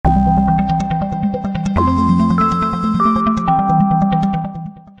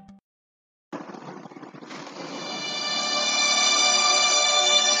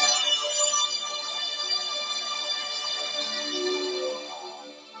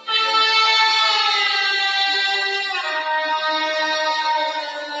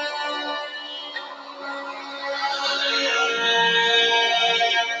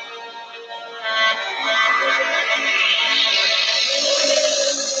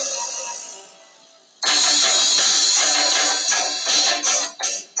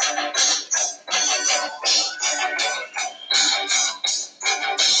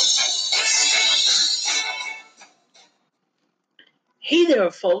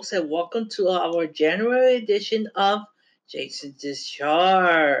folks, and welcome to our January edition of Jason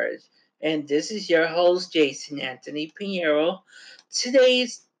Discharge. And this is your host, Jason Anthony Pinheiro. Today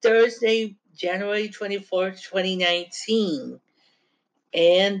is Thursday, January 24th, 2019.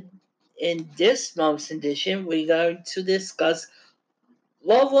 And in this month's edition, we're going to discuss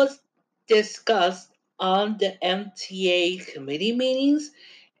what was discussed on the MTA committee meetings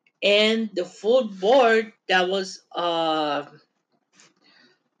and the food board that was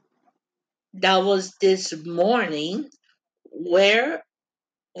this morning, where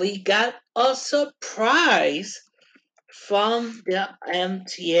we got a surprise from the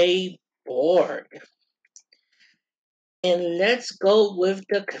MTA board. And let's go with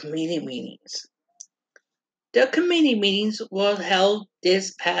the committee meetings. The committee meetings were held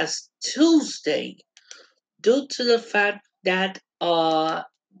this past Tuesday due to the fact that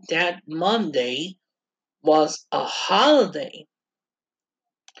Monday was a holiday.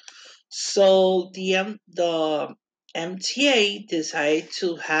 So the MTA decided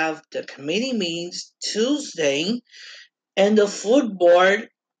to have the committee meetings Tuesday and the food board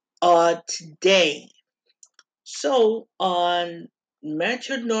today. So on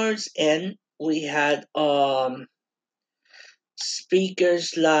Metro North's end, we had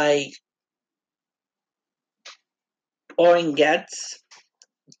speakers like Oren Getz,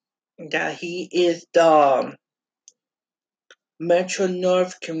 that he is the Metro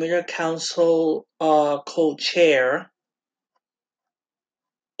North Commuter Council co-chair,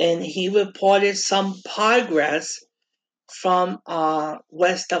 and he reported some progress from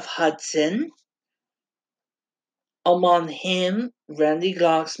west of Hudson. Among him, Randy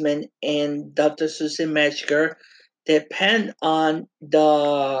Glocksman and Dr. Susan Metzger depend on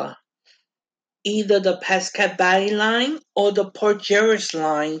either the Pascat Valley line or the Port Jervis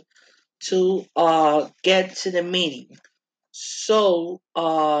line to get to the meeting. So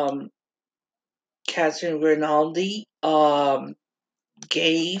Catherine Rinaldi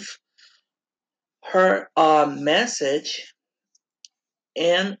gave her message,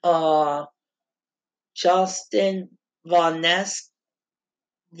 and Justin Vonaschek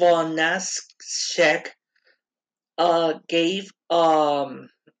gave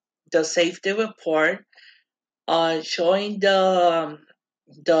the safety report, showing the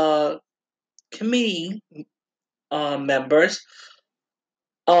committee members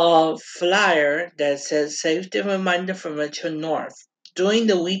a flyer that says "Safety Reminder for Metro North. During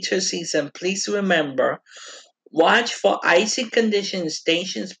the winter season, please remember, watch for icy conditions in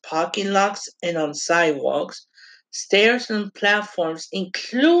stations, parking lots, and on sidewalks, stairs, and platforms,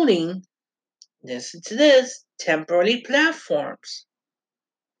 including," listen to this, "temporary platforms."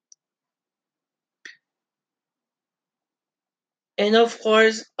 And of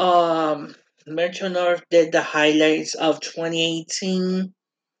course, Metro North did the highlights of 2018,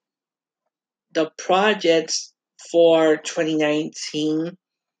 the projects for 2019.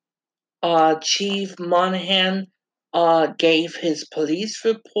 Chief Monahan gave his police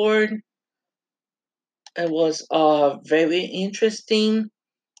report. It was very interesting.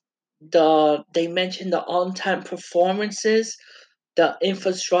 They mentioned the on-time performances, the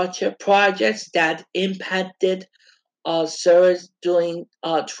infrastructure projects that impacted service during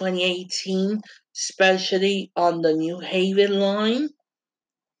 2018, especially on the New Haven line,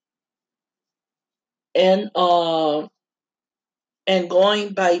 and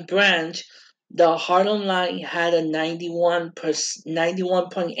going by branch, the Harlem line had a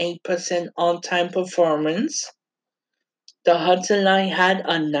 91.8% on-time performance. The Hudson line had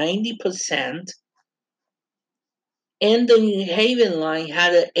a 90%, and the New Haven line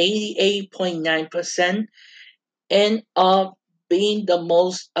had an 88.9%, and being the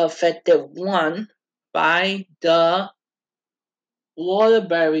most effective one by the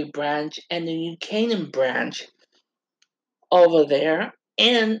Waterbury branch and the New Canaan branch over there.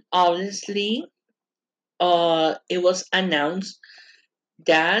 And obviously, it was announced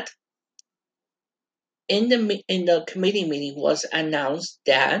that in the committee meeting was announced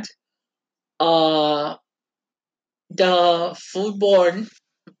that the food board,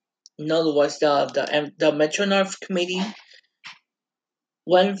 in other words, the Metro North committee,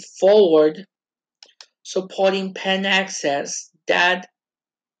 went forward supporting pen access. That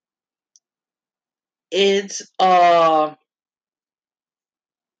it's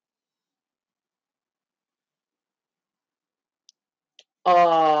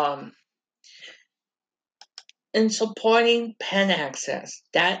in supporting pen access,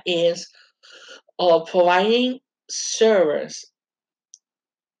 that is providing service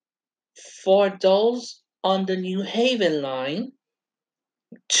for those on the New Haven line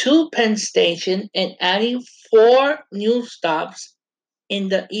to Penn Station and adding 4 new stops in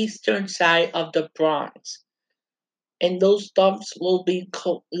the eastern side of the Bronx. And those dumps will be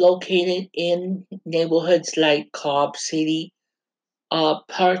located in neighborhoods like Cobb City,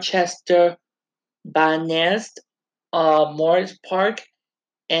 Parchester, Van Nest, Morris Park,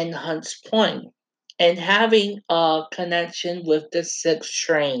 and Hunts Point, and having a connection with the 6th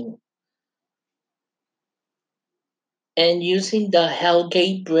train. And using the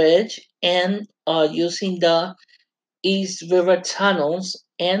Hellgate Bridge and using the East River tunnels,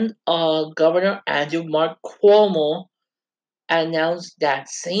 and Governor Andrew Mark Cuomo announced that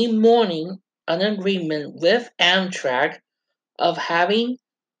same morning an agreement with Amtrak of having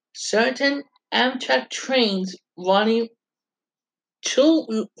certain Amtrak trains running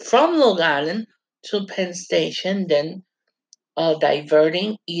from Long Island to Penn Station, then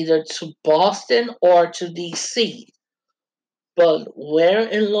diverting either to Boston or to DC. But where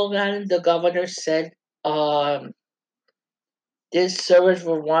in Long Island the governor said this service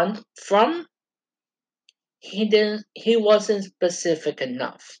will run from, he wasn't specific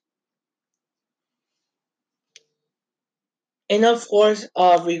enough. And of course,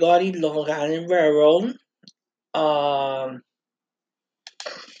 regarding Long Island Railroad, um,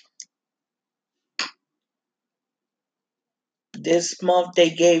 this month they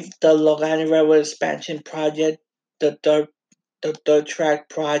gave the Long Island Railroad expansion project, the third track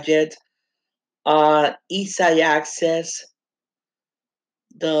project, East Side access.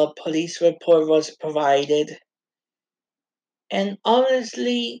 The police report was provided, and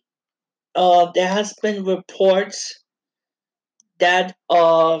honestly, there has been reports that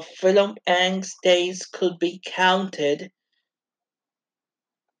Philip Ang's days could be counted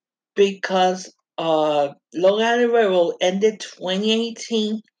because Long Island Railroad ended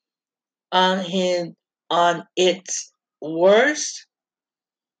 2018 on its worst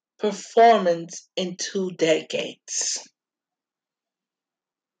performance in 2 decades.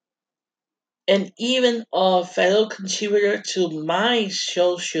 And even a fellow contributor to my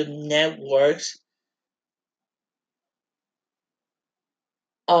social networks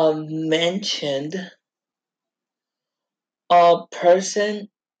mentioned a person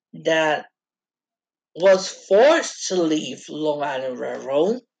that was forced to leave Long Island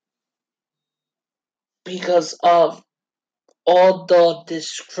Railroad because of all the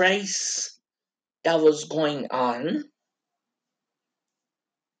disgrace that was going on.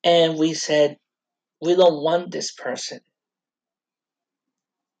 And we said, we don't want this person.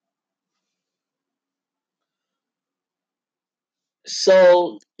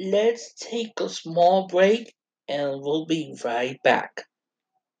 So let's take a small break and we'll be right back.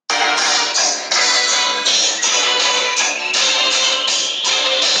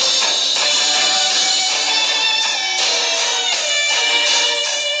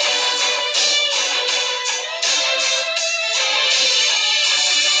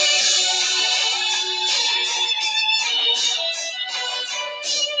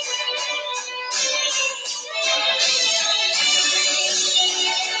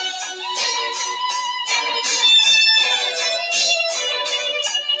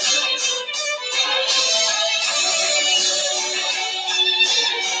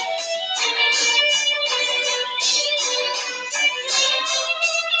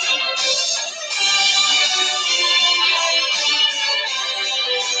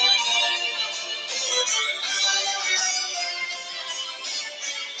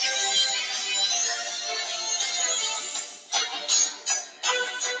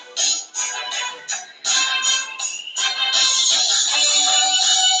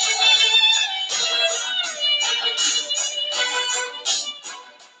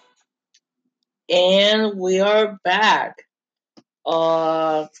 And we are back.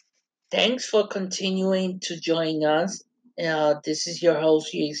 Uh, Thanks for continuing to join us. This is your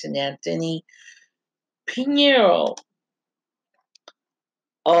host, Jason Anthony Pinheiro.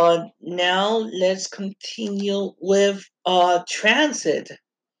 Now let's continue with transit.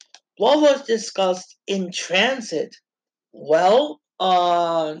 What was discussed in transit? Well,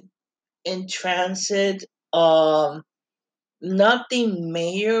 in transit, nothing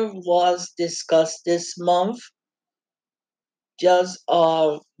major was discussed this month. Just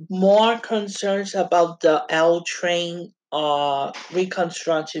more concerns about the L train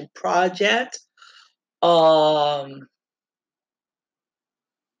reconstruction project. Um,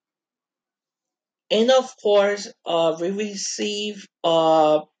 and of course, we received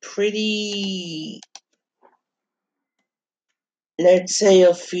pretty, let's say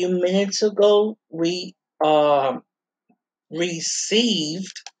a few minutes ago, we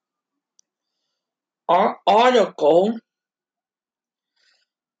received our article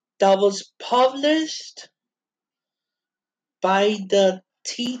that was published by the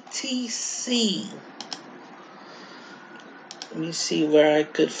TTC. Let me see where I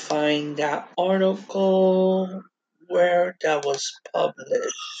could find that article where that was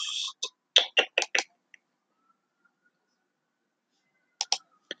published.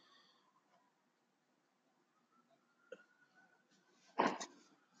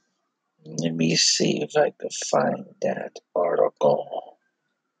 Let me see if I could find that article.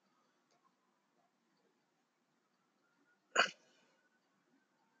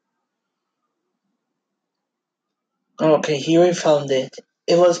 Okay, here we found it.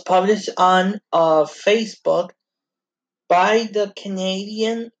 It was published on Facebook by the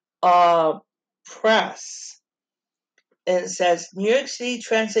Canadian Press. It says New York City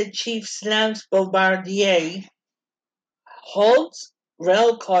Transit Chief slams Bombardier, halts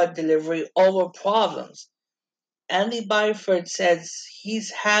railcar delivery over problems. Andy Byford says he's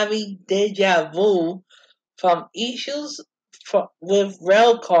having deja vu from issues with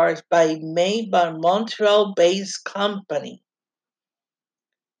railcars made by Montreal-based company.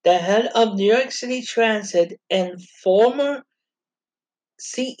 The head of New York City Transit and former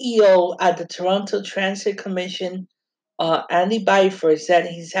CEO at the Toronto Transit Commission, Andy Byford, said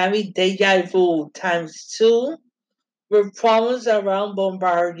he's having deja vu times two with problems around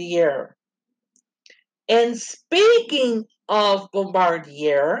Bombardier. And speaking of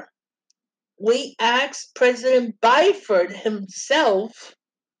Bombardier, we asked President Byford himself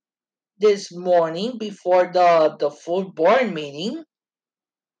this morning before the full board meeting,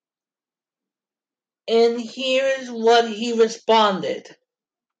 and here's what he responded.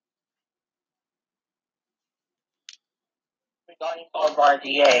 Regarding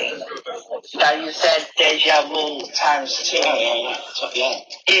Bombardier, now you said deja vu times two. Yeah.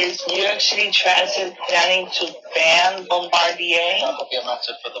 Is New York City Transit planning to ban Bombardier? That would be a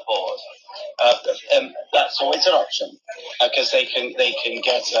matter for the board. That's always an option because they can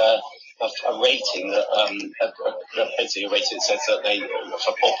get a rating that basically a rating says that they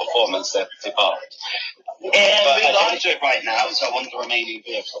for poor performance they're debarred. But I don't do it right now, so I want the remaining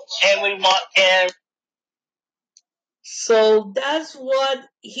vehicles. So that's what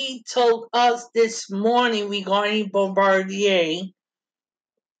he told us this morning regarding Bombardier.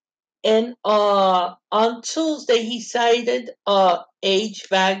 And on Tuesday, he cited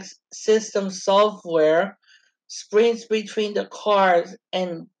HVAC system software springs between the cars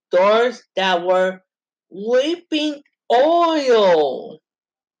and doors that were leaking oil.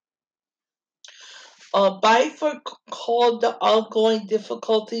 Byford called the ongoing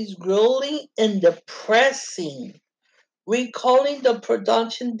difficulties grueling and depressing, recalling the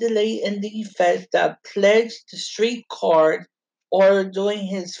production delay and defects that plagued the streetcar order during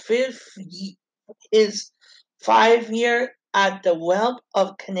his 5 year at the helm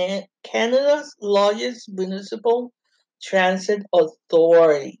of Canada's largest municipal transit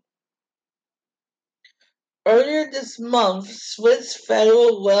authority. Earlier this month, Swiss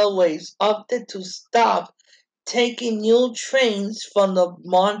Federal Railways opted to stop taking new trains from the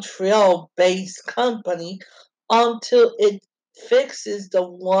Montreal-based company until it fixes the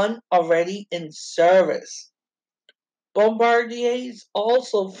one already in service. Bombardier is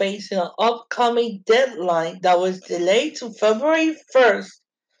also facing an upcoming deadline that was delayed to February 1st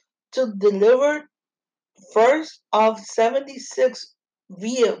to deliver first of 76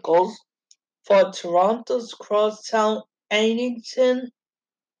 vehicles for Toronto's Crosstown Eglinton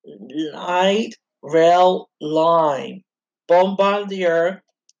Light Rail Line. Bombardier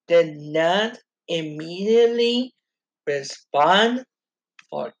did not immediately respond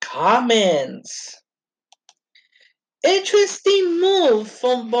for comments. Interesting move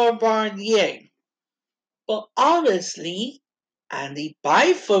from Bombardier. But obviously, Andy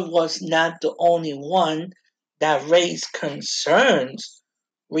Byford was not the only one that raised concerns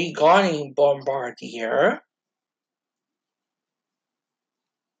regarding Bombardier.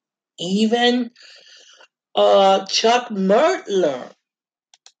 Even Chuck Mertler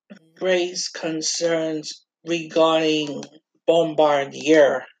raised concerns regarding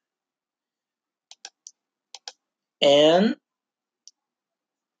Bombardier. And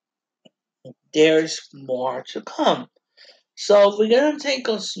there's more to come. So we're going to take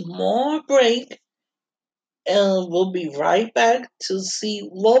a small break and we'll be right back to see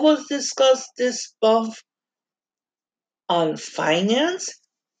what was discussed this month on finance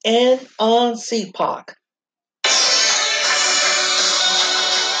and on CPOC.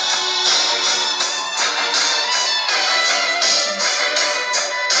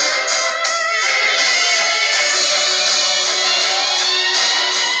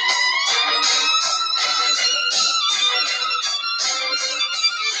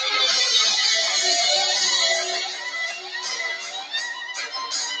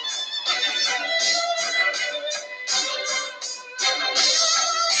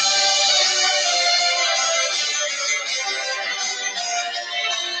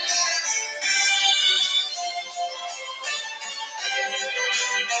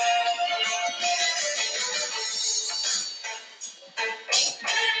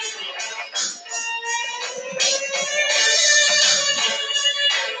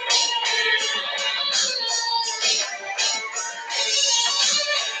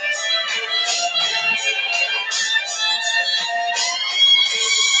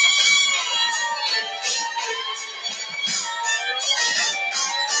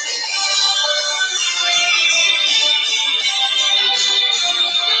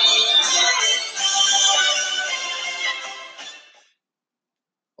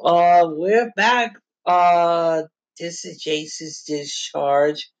 We're back. This is Jason's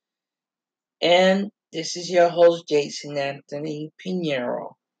Discharge, and this is your host, Jason Anthony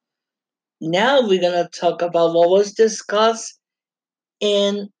Pinheiro. Now we're gonna talk about what was discussed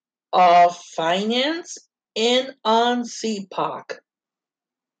in finance and on CPOC.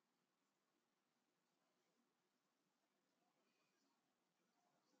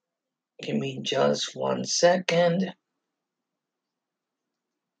 Give me just 1 second.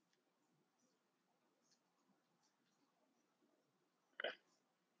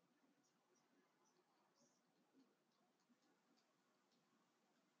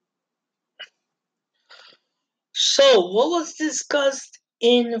 So, what was discussed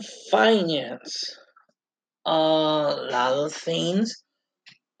in finance? A lot of things.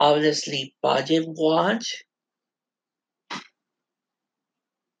 Obviously, budget watch.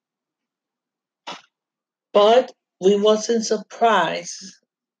 But we wasn't surprised.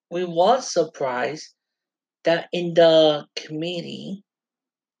 We was surprised that in the committee,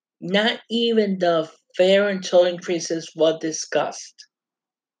 not even the fair and total increases were discussed.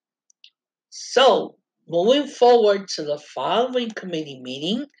 So, moving forward to the following committee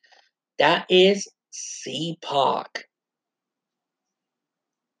meeting, that is CPOC.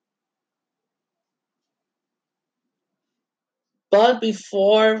 But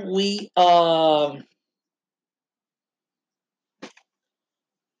before we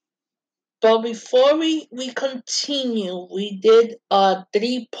continue, we did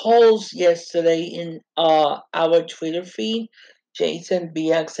 3 polls yesterday in our Twitter feed, Jason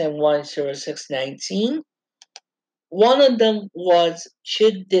BX and 10619. One of them was,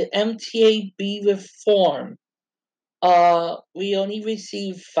 should the MTA be reformed? We only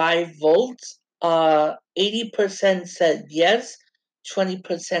received 5 votes. 80% said yes,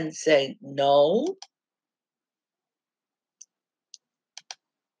 20% said no.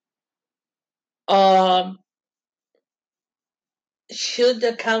 Um, should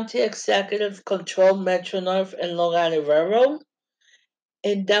the county executive control Metro North and Long Island Railroad?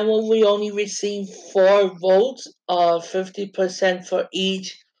 And that one we only received 4 votes, 50% for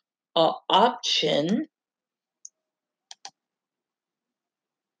each option.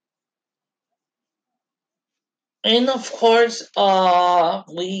 And of course,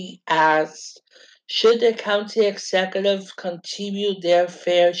 we asked, should the county executive contribute their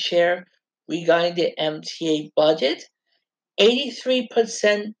fair share regarding the MTA budget?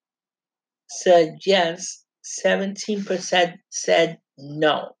 83% said yes, 17% said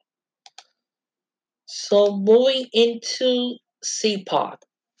no. So moving into CPOC.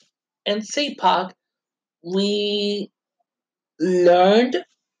 In CPOC, we learned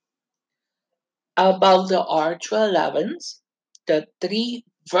about the R211s, the 3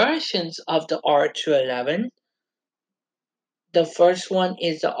 versions of the R211. The first one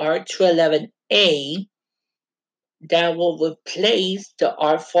is the R211A that will replace the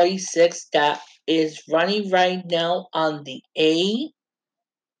R46 that is running right now on the A,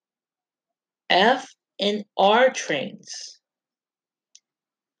 F, and R trains.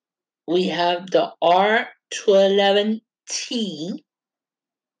 We have the R211T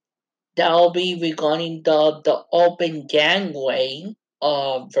that will be regarding the open gangway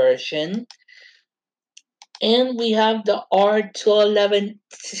version. And we have the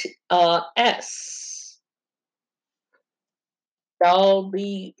R211S. That'll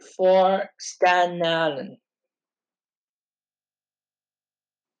be for Staten Island.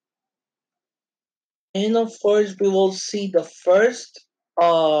 And of course, we will see the first. We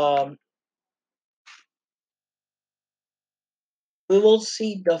will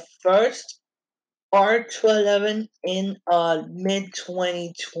see the first R211 in mid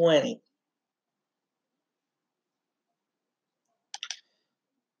 2020.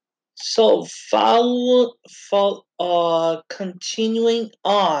 So continuing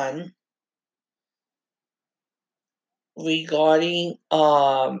on regarding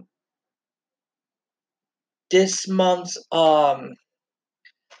this month's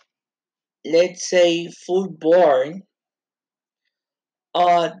let's say food board.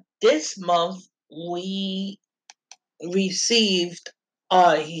 This month we received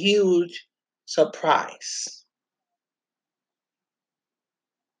a huge surprise.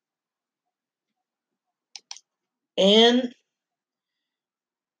 And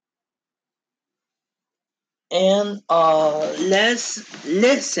let's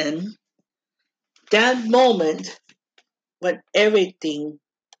listen that moment when everything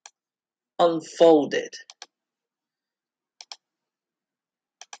unfolded.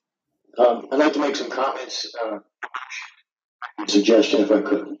 I'd like to make some comments, suggestion if I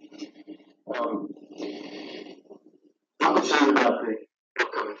could. I'm concerned about the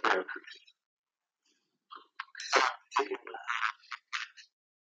upcoming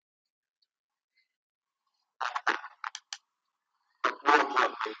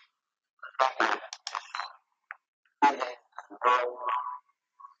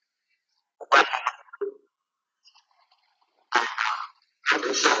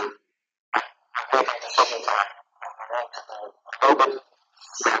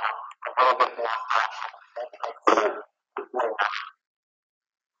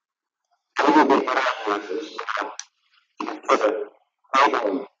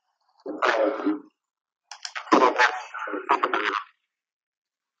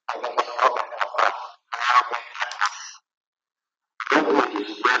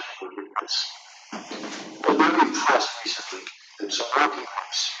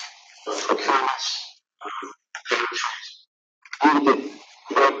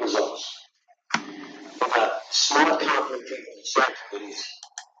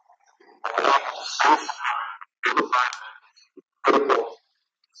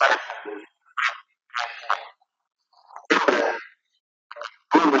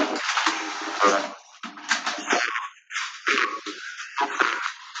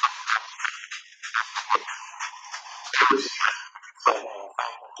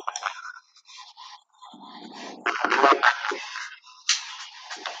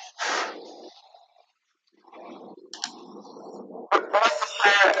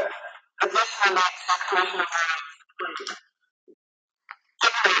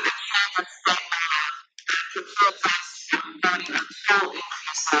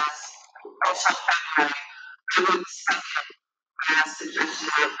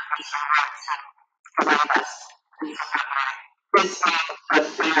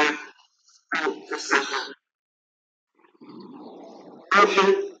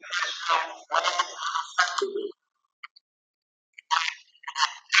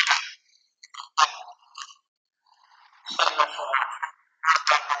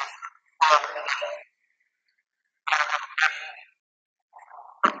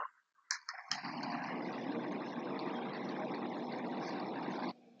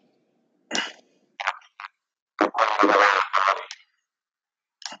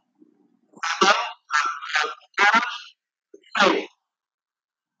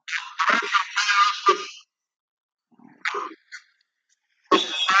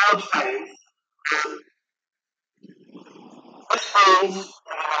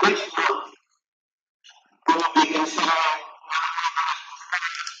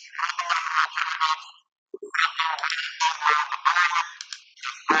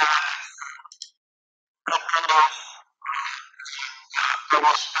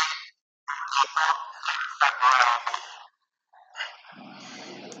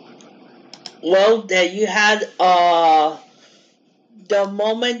Well, there you had the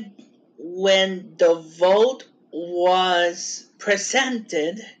moment when the vote was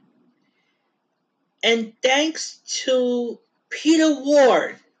presented, and thanks to Peter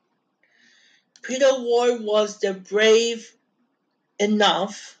Ward, Peter Ward was the brave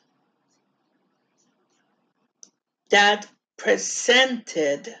enough that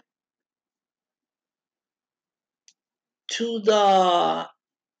presented to the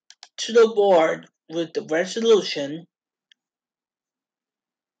board with the resolution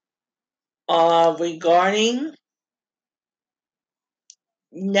regarding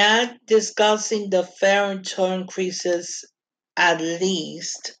not discussing the fare and toll increases, at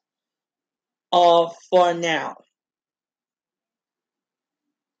least for now.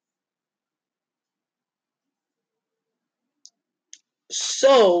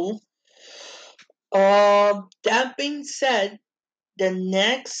 So, that being said, the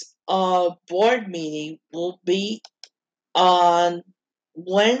next board meeting will be on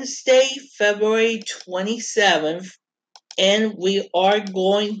Wednesday, February 27th, and we are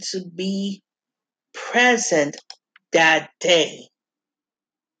going to be present that day.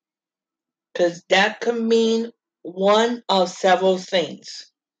 Because that could mean one of several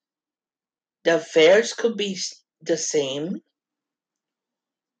things. The fares could be the same,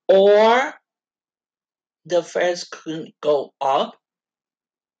 or the fares could go up,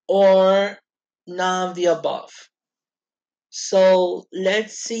 or none of the above. So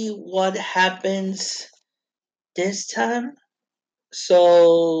let's see what happens this time.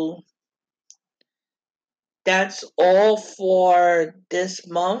 So that's all for this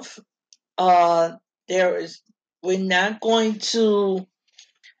month. Uh, there is we're not going to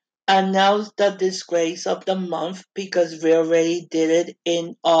announce the disgrace of the month because we already did it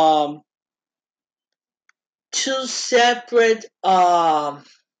in two separate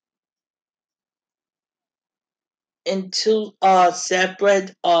into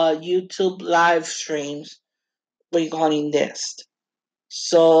separate YouTube live streams regarding this.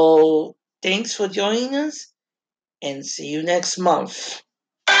 So thanks for joining us and see you next month.